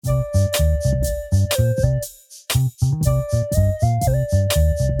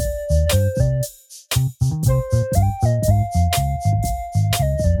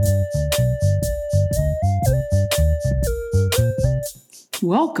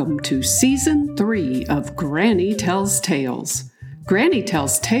Welcome to Season 3 of Granny Tells Tales. Granny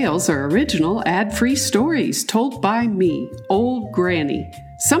Tells Tales are original ad-free stories told by me, Old Granny.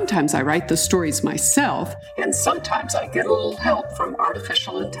 Sometimes I write the stories myself, and sometimes I get a little help from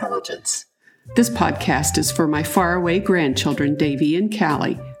artificial intelligence. This podcast is for my faraway grandchildren, Davy and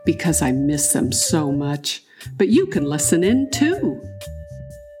Callie, because I miss them so much. But you can listen in too.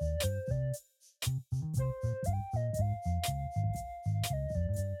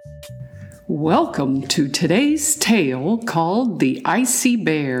 Welcome to today's tale called The Icy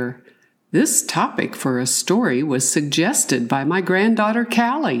Bear. This topic for a story was suggested by my granddaughter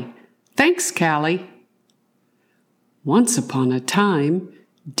Callie. Thanks, Callie. Once upon a time,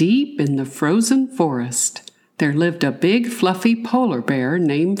 deep in the frozen forest, there lived a big fluffy polar bear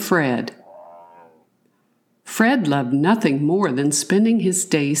named Fred. Fred loved nothing more than spending his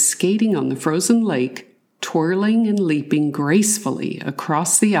days skating on the frozen lake, twirling and leaping gracefully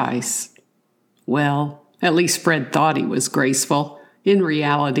across the ice. Well, at least Fred thought he was graceful. In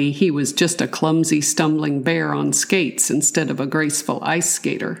reality, he was just a clumsy, stumbling bear on skates instead of a graceful ice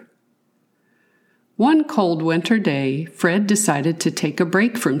skater. One cold winter day, Fred decided to take a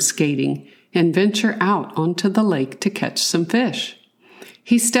break from skating and venture out onto the lake to catch some fish.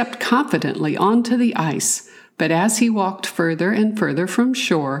 He stepped confidently onto the ice, but as he walked further and further from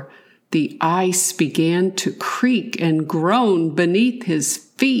shore, the ice began to creak and groan beneath his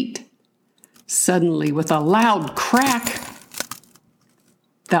feet. Suddenly, with a loud crack,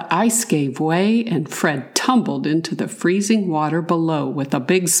 the ice gave way and Fred tumbled into the freezing water below with a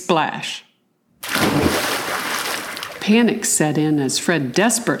big splash. Panic set in as Fred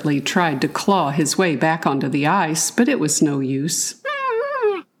desperately tried to claw his way back onto the ice, but it was no use.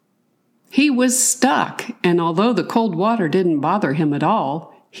 He was stuck, and although the cold water didn't bother him at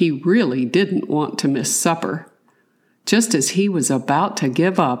all, he really didn't want to miss supper. Just as he was about to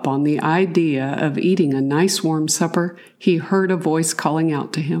give up on the idea of eating a nice warm supper, he heard a voice calling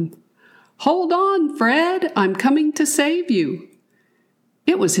out to him, "Hold on, Fred, I'm coming to save you."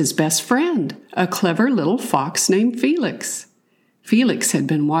 It was his best friend, a clever little fox named Felix. Felix had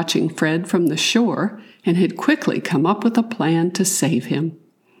been watching Fred from the shore and had quickly come up with a plan to save him.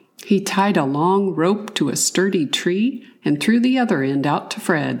 He tied a long rope to a sturdy tree and threw the other end out to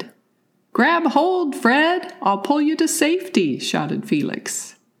Fred. "Grab hold, Fred! I'll pull you to safety!" shouted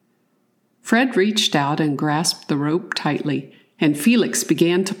Felix. Fred reached out and grasped the rope tightly, and Felix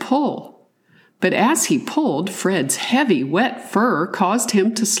began to pull. But as he pulled, Fred's heavy, wet fur caused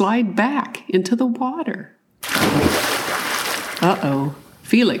him to slide back into the water. Uh-oh,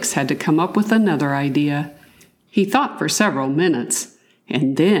 Felix had to come up with another idea. He thought for several minutes,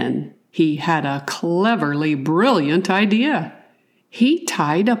 and then he had a cleverly brilliant idea. He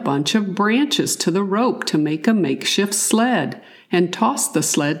tied a bunch of branches to the rope to make a makeshift sled and tossed the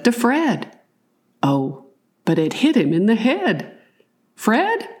sled to Fred. Oh, but it hit him in the head.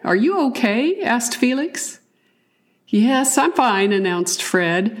 "Fred, are you okay?" asked Felix. "Yes, I'm fine," announced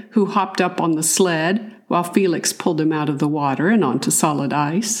Fred, who hopped up on the sled while Felix pulled him out of the water and onto solid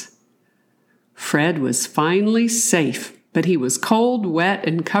ice. Fred was finally safe, but he was cold, wet,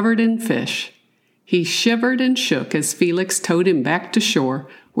 and covered in fish. He shivered and shook as Felix towed him back to shore,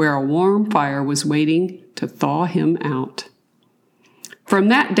 where a warm fire was waiting to thaw him out. From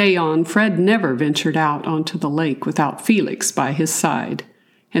that day on, Fred never ventured out onto the lake without Felix by his side,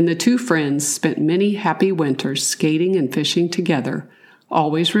 and the two friends spent many happy winters skating and fishing together,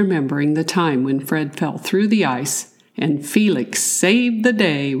 always remembering the time when Fred fell through the ice and Felix saved the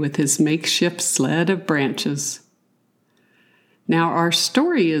day with his makeshift sled of branches. Now, our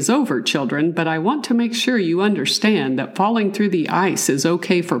story is over, children, but I want to make sure you understand that falling through the ice is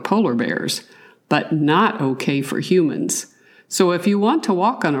okay for polar bears, but not okay for humans. So if you want to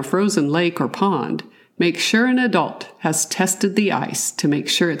walk on a frozen lake or pond, make sure an adult has tested the ice to make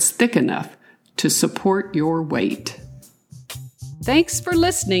sure it's thick enough to support your weight. Thanks for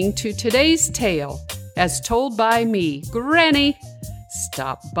listening to today's tale, as told by me, Granny.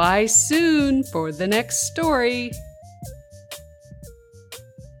 Stop by soon for the next story.